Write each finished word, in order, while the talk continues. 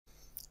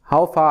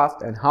How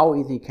fast and how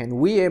easy can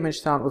we image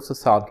sound with the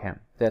SoundCam?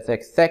 That's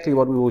exactly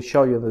what we will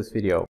show you in this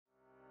video.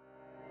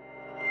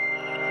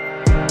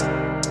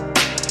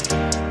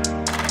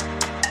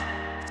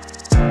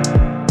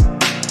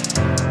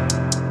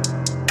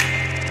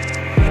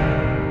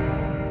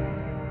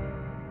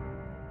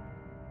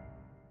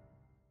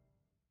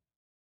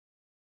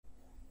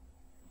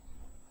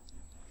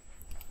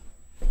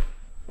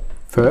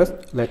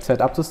 First, let's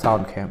set up the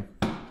SoundCam.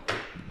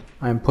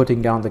 I am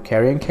putting down the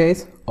carrying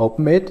case,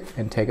 open it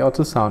and take out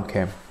the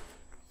SoundCam.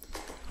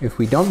 If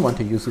we don't want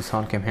to use the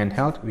SoundCam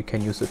handheld, we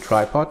can use a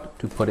tripod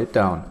to put it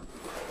down.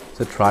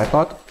 The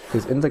tripod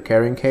is in the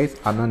carrying case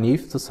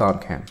underneath the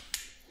SoundCam.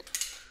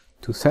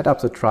 To set up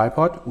the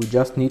tripod, we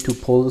just need to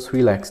pull the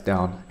 3 legs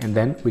down and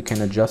then we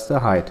can adjust the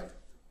height.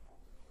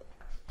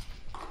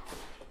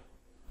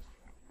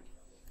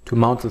 To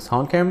mount the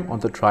SoundCam on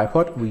the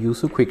tripod, we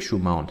use a quick shoe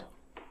mount.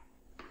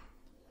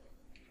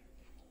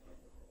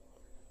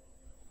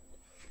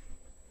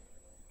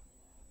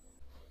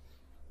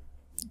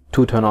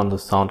 To turn on the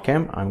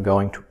SoundCam, I'm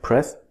going to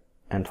press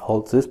and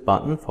hold this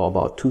button for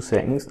about 2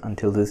 seconds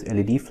until this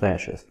LED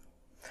flashes.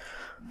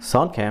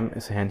 SoundCam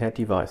is a handheld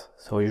device,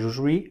 so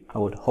usually I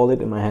would hold it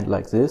in my hand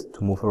like this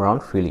to move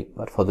around freely,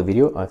 but for the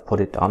video I've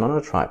put it down on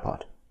a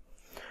tripod.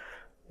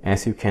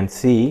 As you can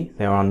see,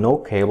 there are no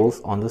cables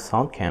on the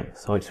SoundCam,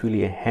 so it's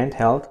really a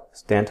handheld,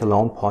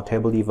 standalone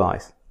portable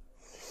device.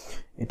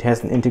 It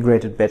has an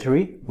integrated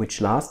battery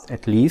which lasts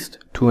at least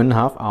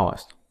 2.5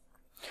 hours.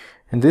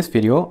 In this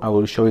video I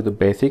will show you the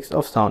basics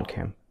of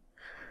SoundCam.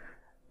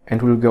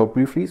 And we'll go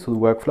briefly through the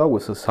workflow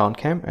with the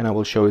SoundCam and I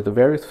will show you the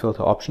various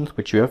filter options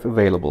which you have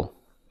available.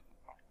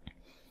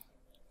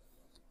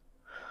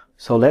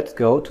 So let's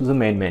go to the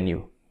main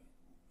menu.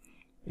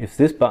 If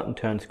this button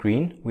turns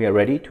green, we are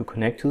ready to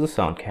connect to the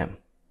SoundCam.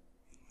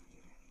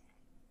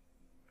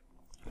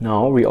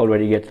 Now we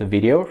already get the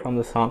video from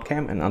the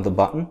SoundCam and on the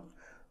button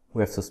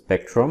we have the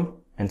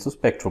spectrum and the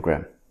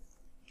spectrogram.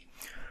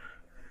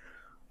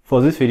 For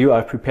this video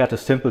I've prepared a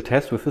simple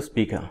test with the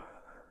speaker.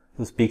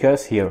 The speaker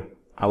is here.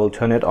 I will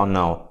turn it on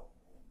now.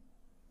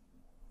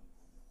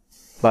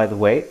 By the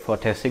way, for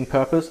testing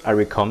purpose I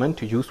recommend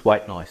to use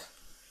white noise.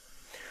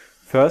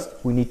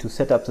 First we need to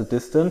set up the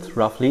distance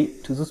roughly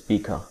to the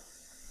speaker.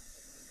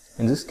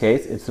 In this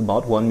case it's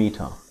about 1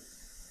 meter.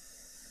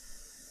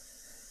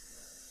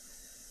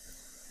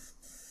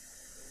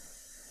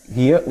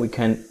 Here we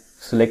can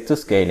select the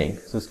scaling.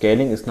 The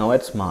scaling is now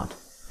at Smart.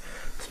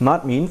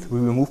 Smart means we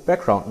remove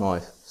background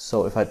noise.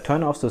 So if I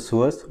turn off the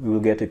source, we will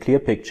get a clear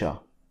picture.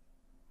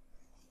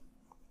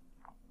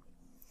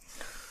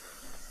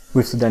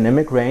 With the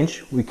dynamic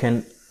range, we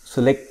can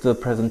select the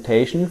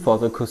presentation for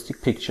the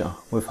acoustic picture.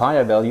 With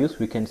higher values,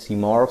 we can see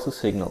more of the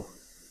signal.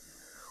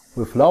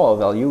 With lower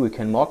value, we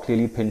can more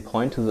clearly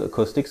pinpoint to the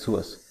acoustic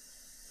source.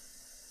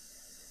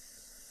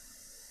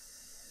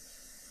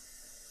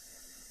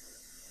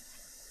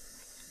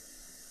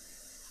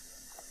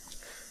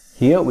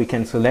 Here we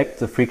can select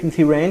the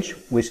frequency range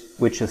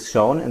which is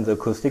shown in the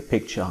acoustic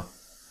picture.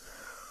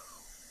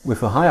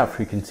 With a higher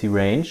frequency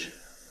range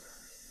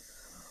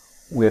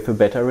we have a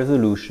better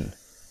resolution.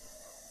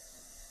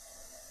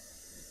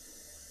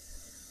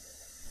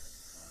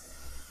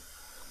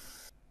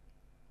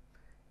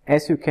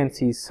 As you can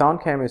see,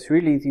 SoundCam is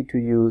really easy to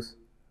use,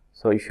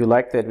 so if you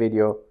like that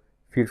video,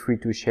 feel free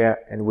to share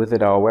and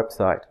visit our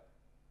website.